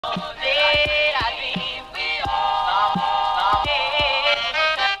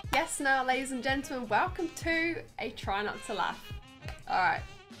ladies and gentlemen, welcome to a Try Not to Laugh. Alright,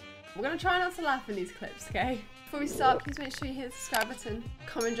 we're going to try not to laugh in these clips, okay? Before we start, please make sure you hit the subscribe button,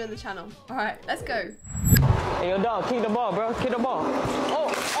 comment, join the channel. Alright, let's go. Hey, yo, dog, kick the ball, bro. Kick the ball.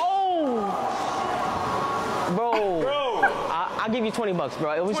 Oh! Bro. I'll give you 20 bucks,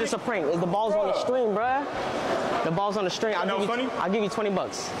 bro. It was just a prank. The ball's on the string, bro. The ball's on the string. I'll give you 20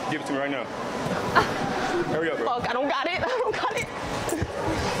 bucks. Give it to me right now. Hurry up, bro. Fuck, I don't got it.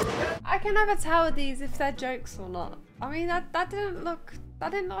 I can never tell with these if they're jokes or not. I mean, that didn't look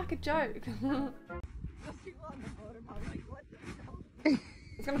like a joke.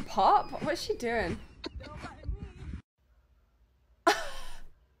 It's gonna pop? What's she doing?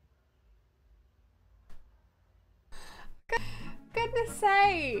 Goodness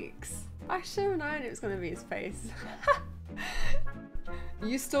sakes! I should have known it was gonna be his face.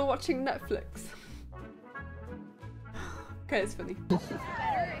 You still watching Netflix? Okay, it's funny.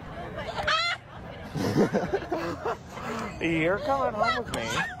 You're coming home with me.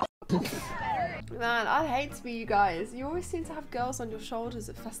 Man, I'd hate to be you guys. You always seem to have girls on your shoulders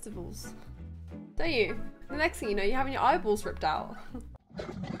at festivals. Don't you? The next thing you know, you're having your eyeballs ripped out.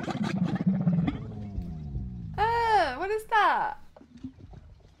 What is that?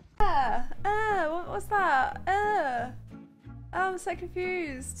 What was that? Oh, I'm so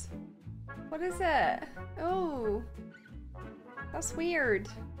confused. What is it? Oh, that's weird.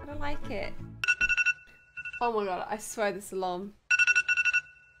 I don't like it. Oh my god, I swear this alarm.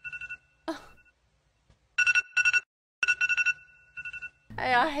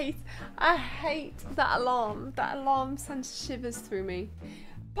 Hey, I hate that alarm. That alarm sends shivers through me.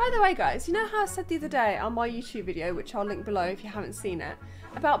 By the way, guys, you know how I said the other day on my YouTube video, which I'll link below if you haven't seen it,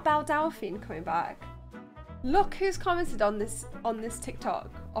 about 𝓢𝓸𝓬𝓲𝓪𝓵 coming back? Look who's commented on this TikTok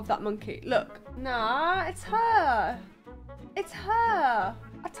of that monkey. Look. Nah, it's her. It's her.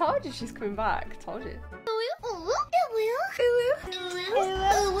 I told you she's coming back. I told you.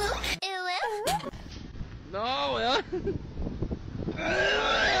 No,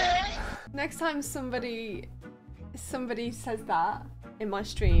 Next time somebody says that in my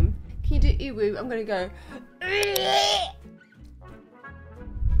stream, can you do ew? I'm gonna go.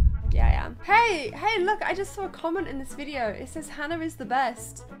 Yeah, I am. Hey, look! I just saw a comment in this video. It says Hannah is the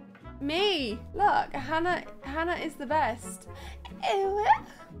best. Me, look, Hannah is the best.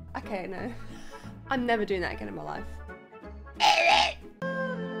 Okay, no, I'm never doing that again in my life.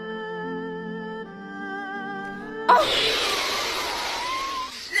 Oh.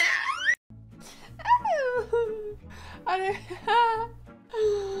 I don't.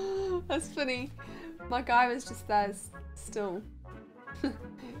 That's funny. My guy was just there still.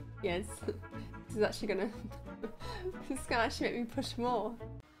 Yes. This is actually gonna. This is gonna actually make me push more.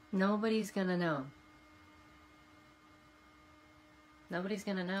 Nobody's gonna know. Nobody's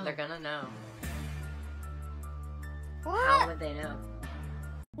gonna know. They're gonna know. What? How would they know?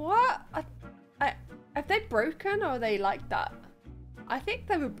 What? Have they broken or are they like that? I think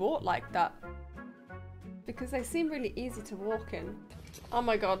they were bought like that. Because they seem really easy to walk in. Oh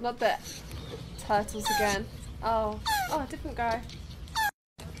my god, not the turtles again. Oh, a different guy.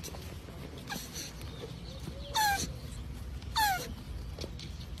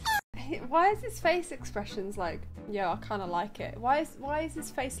 Why is his face expressions like, yo, I kind of like it? Why is his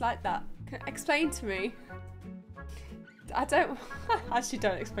face like that? Explain to me. I don't. Actually,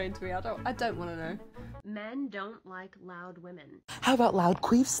 don't explain to me. I don't want to know. Men don't like loud women. How about loud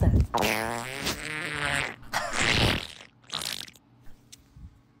queefs then?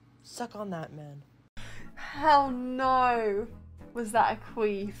 Suck on that, man. Hell no! Was that a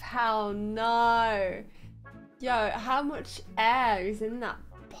queef? Hell no! Yo, how much air is in that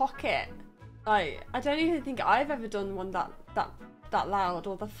pocket? Like, I don't even think I've ever done one that loud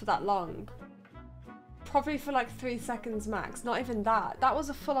or for that long. Probably for like 3 seconds max. Not even that. That was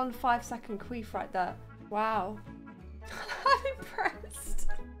a full-on 5-second queef right there. Wow. I'm impressed.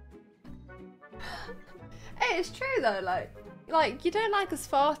 Hey, it's true though. Like you don't like us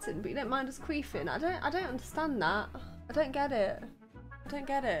farting, but you don't mind us queefing. I don't understand that. I don't get it. I don't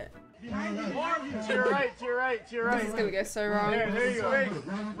get it. To your right. This is gonna go so wrong. There you go.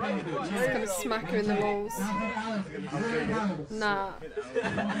 I'm just gonna smack her in the balls. Nah.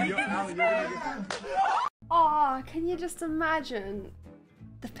 Oh, can you just imagine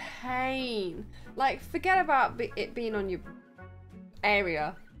the pain? Like, forget about it being on your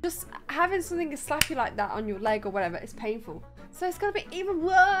area. Just having something slap you like that on your leg or whatever is painful. So it's gonna be even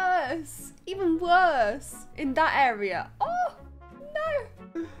worse in that area. Oh,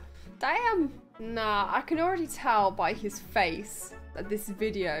 no. Damn. Nah, I can already tell by his face that this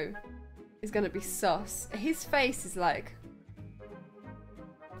video is gonna be sus. His face is like,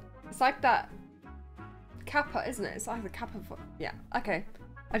 It's like that kappa, isn't it? It's like the kappa. Yeah. Okay.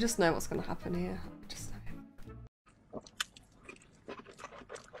 I just know what's gonna happen here. I just know.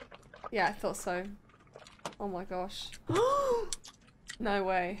 Yeah, I thought so. Oh my gosh. No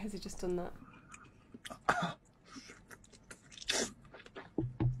way. Has he just done that?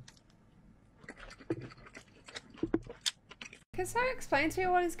 Can someone explain to me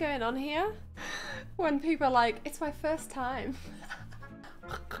what is going on here? When people are like, it's my first time.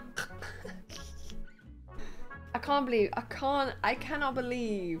 I cannot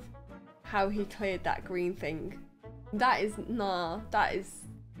believe how he cleared that green thing. That is, nah, that's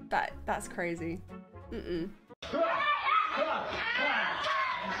crazy. Mm-mm.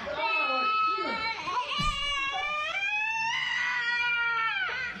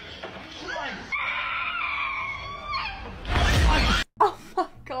 Oh my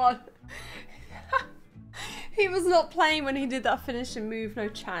god. He was not playing when he did that finishing move. No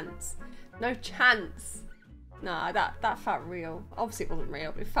chance. No chance. Nah, that felt real. Obviously it wasn't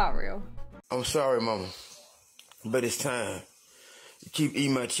real, but it felt real. I'm sorry, mama, but it's time. You keep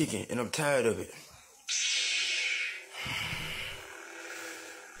eating my chicken, and I'm tired of it.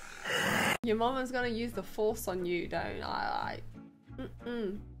 Your mama's gonna use the force on you, don't I?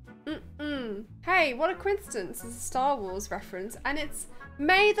 Hey, what a coincidence. It's a Star Wars reference, and it's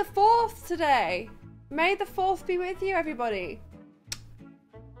May the 4th today. May the 4th be with you, everybody.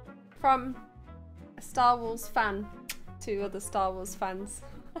 From a Star Wars fan to other Star Wars fans.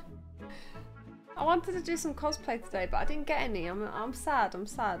 I wanted to do some cosplay today, but I didn't get any. I'm sad. I'm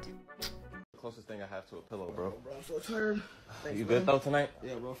sad. The closest thing I have to a pillow, bro. Bro, I'm so tired. Thanks, You good though tonight?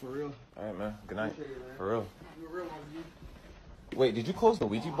 Yeah, bro, for real. All right, man. Good night. Man. For real. You a real one, dude. Wait, did you close the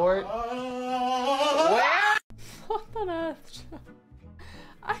Ouija board? What on earth?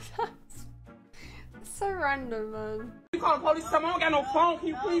 It's so random, man. You call the police? Come on, I don't got no phone. Can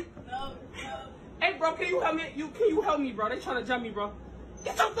you please? No. Hey, bro, can you help me? Can you help me, bro? They trying to jump me, bro.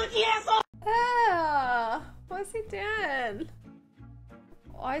 Get your cookie ass off! What's he doing?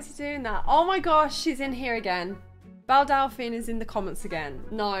 Why is he doing that? Oh my gosh, she's in here again. 𝓢𝓸𝓬𝓲𝓪𝓵 is in the comments again.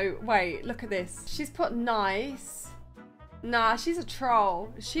 No, wait, look at this. She's put nice. Nah, she's a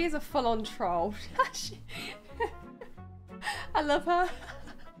troll. She is a full-on troll. I love her.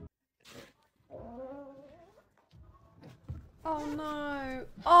 Oh no.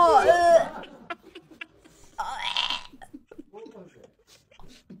 Oh.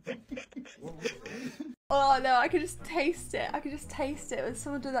 Oh no, I could just taste it. I could just taste it. When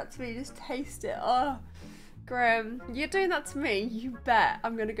someone did that to me, just taste it. Oh, Graham, you're doing that to me. You bet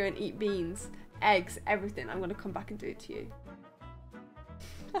I'm gonna go and eat beans, eggs, everything. I'm gonna come back and do it to you.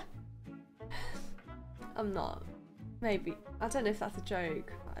 I'm not. Maybe. I don't know if that's a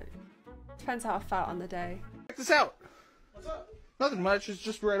joke. Depends how I felt on the day. Check this out. What's up? Nothing much. It's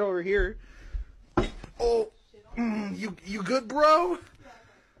just right over here. Oh, you good, bro?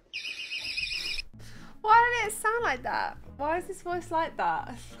 Why did it sound like that? Why is his voice like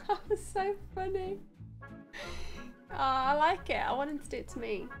that? That was so funny. Oh, I like it. I want him to do it to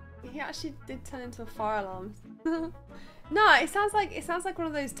me. He actually did turn into a fire alarm. No, it sounds like one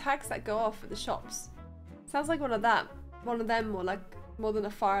of those tags that go off at the shops. It sounds like one of them, or like more than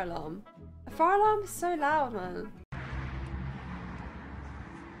a fire alarm. A fire alarm is so loud, man.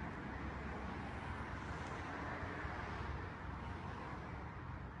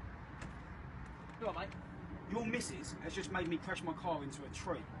 Look, mate, your missus has just made me crash my car into a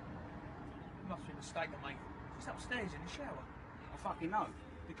tree. You must be mistaken, mate. She's upstairs in the shower. I fucking know.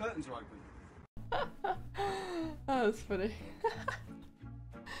 The curtains are open. That was funny.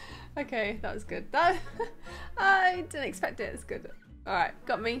 Okay, that was good. That I didn't expect it. It's good. All right,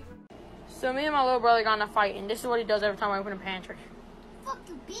 got me. So me and my little brother got in a fight, and this is what he does every time I open a pantry. Fuck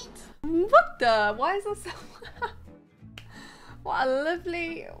you, bitch. What the? Why is that so... What a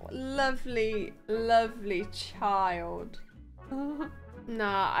lovely, lovely, lovely child.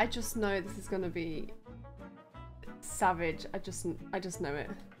 Nah, I just know this is gonna be savage. I just know it.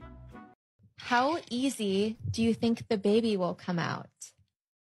 How easy do you think the baby will come out?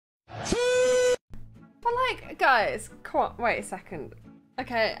 But like, guys, come on, wait a second.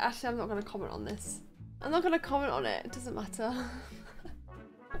 Okay, actually I'm not gonna comment on this. I'm not gonna comment on it, it doesn't matter.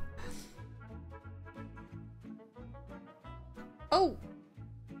 Oh!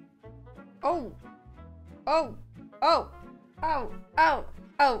 Oh! Oh! Oh! Oh! Oh!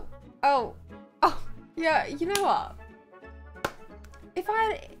 Oh! Oh! Oh! Yeah, you know what? If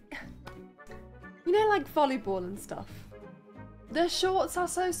I... You know, like volleyball and stuff? The shorts are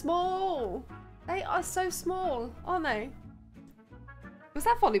so small! They are so small, aren't they? Was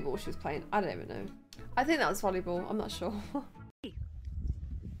that volleyball she was playing? I don't even know. I think that was volleyball, I'm not sure.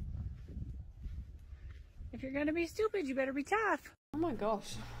 you're gonna be stupid, you better be tough. Oh my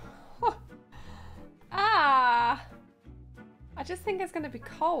gosh. Ah! I just think it's gonna be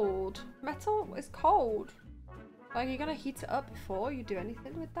cold. Metal is cold. Like, you're gonna heat it up before you do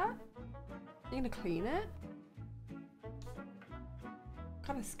anything with that? You're gonna clean it? I'm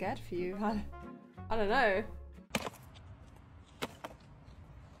kind of scared for you. I don't know.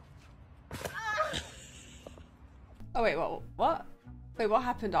 Oh wait, what? Wait, what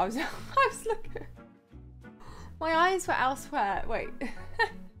happened? I was looking. My eyes were elsewhere. Wait.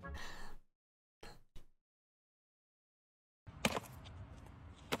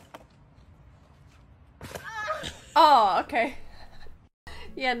 Oh, okay.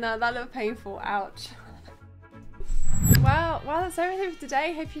 Yeah, no, that looked painful. Ouch. Well, that's everything for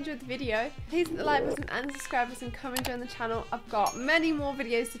today. Hope you enjoyed the video. Please hit the like button and subscribe button and come and join the channel. I've got many more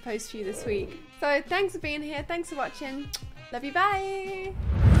videos to post for you this week. So thanks for being here. Thanks for watching. Love you. Bye.